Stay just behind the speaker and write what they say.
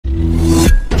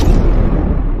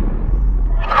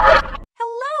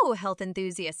health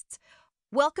enthusiasts.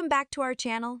 Welcome back to our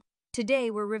channel.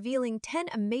 Today we're revealing 10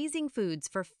 amazing foods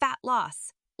for fat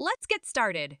loss. Let's get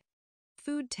started.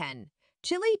 Food 10.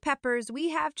 Chili peppers. We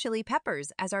have chili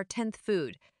peppers as our 10th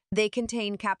food. They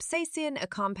contain capsaicin, a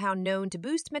compound known to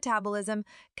boost metabolism.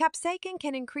 Capsaicin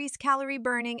can increase calorie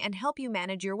burning and help you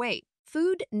manage your weight.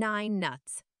 Food 9.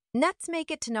 Nuts. Nuts make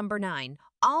it to number 9.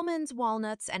 Almonds,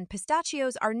 walnuts, and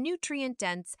pistachios are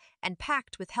nutrient-dense and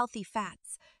packed with healthy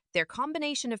fats. Their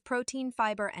combination of protein,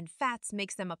 fiber, and fats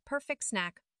makes them a perfect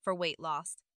snack for weight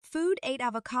loss. Food 8.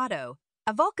 Avocado.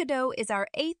 Avocado is our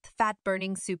 8th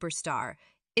fat-burning superstar.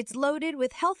 It's loaded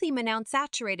with healthy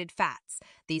monounsaturated fats.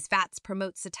 These fats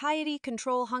promote satiety,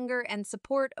 control hunger, and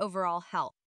support overall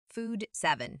health. Food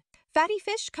 7. Fatty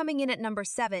fish. Coming in at number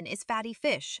 7 is fatty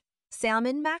fish.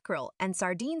 Salmon, mackerel, and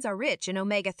sardines are rich in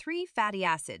omega-3 fatty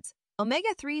acids.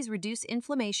 Omega-3s reduce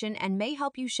inflammation and may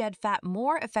help you shed fat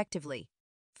more effectively.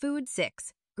 Food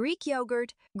 6. Greek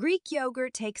yogurt. Greek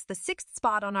yogurt takes the 6th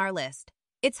spot on our list.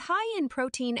 It's high in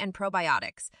protein and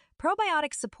probiotics.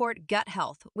 Probiotics support gut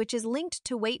health, which is linked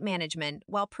to weight management,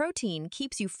 while protein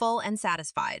keeps you full and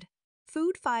satisfied.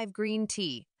 Food 5. Green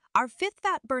tea. Our 5th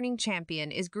fat-burning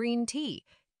champion is green tea.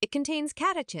 It contains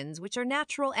catechins, which are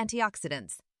natural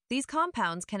antioxidants. These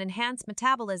compounds can enhance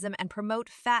metabolism and promote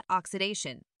fat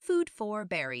oxidation. Food 4.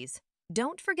 Berries.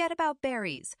 Don't forget about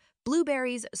berries.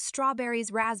 Blueberries,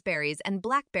 strawberries, raspberries, and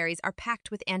blackberries are packed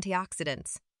with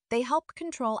antioxidants. They help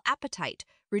control appetite,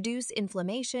 reduce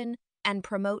inflammation, and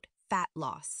promote fat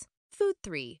loss. Food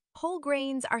 3. Whole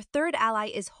grains. Our 3rd ally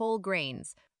is whole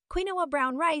grains. Quinoa,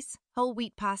 brown rice, whole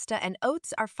wheat pasta, and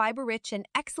oats are fiber-rich and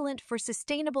excellent for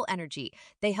sustainable energy.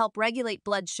 They help regulate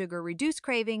blood sugar, reduce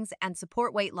cravings, and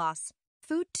support weight loss.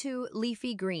 Food 2.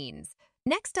 Leafy greens.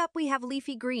 Next up, we have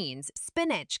leafy greens.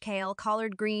 Spinach, kale,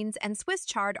 collard greens, and Swiss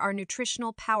chard are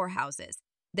nutritional powerhouses.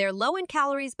 They're low in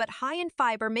calories but high in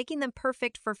fiber, making them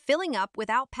perfect for filling up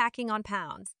without packing on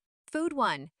pounds. Food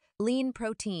 1. Lean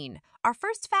protein. Our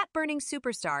first fat-burning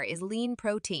superstar is lean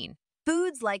protein.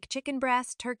 Foods like chicken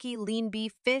breast, turkey, lean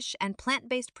beef, fish, and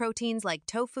plant-based proteins like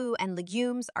tofu and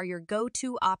legumes are your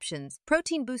go-to options.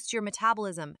 Protein boosts your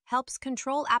metabolism, helps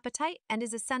control appetite, and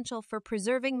is essential for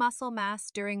preserving muscle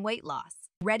mass during weight loss.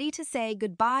 Ready to say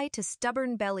goodbye to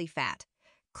stubborn belly fat?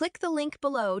 Click the link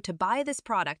below to buy this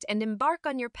product and embark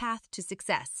on your path to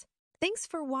success. Thanks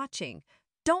for watching.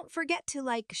 Don't forget to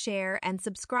like, share, and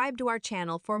subscribe to our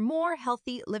channel for more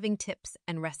healthy living tips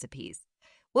and recipes.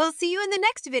 We'll see you in the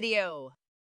next video.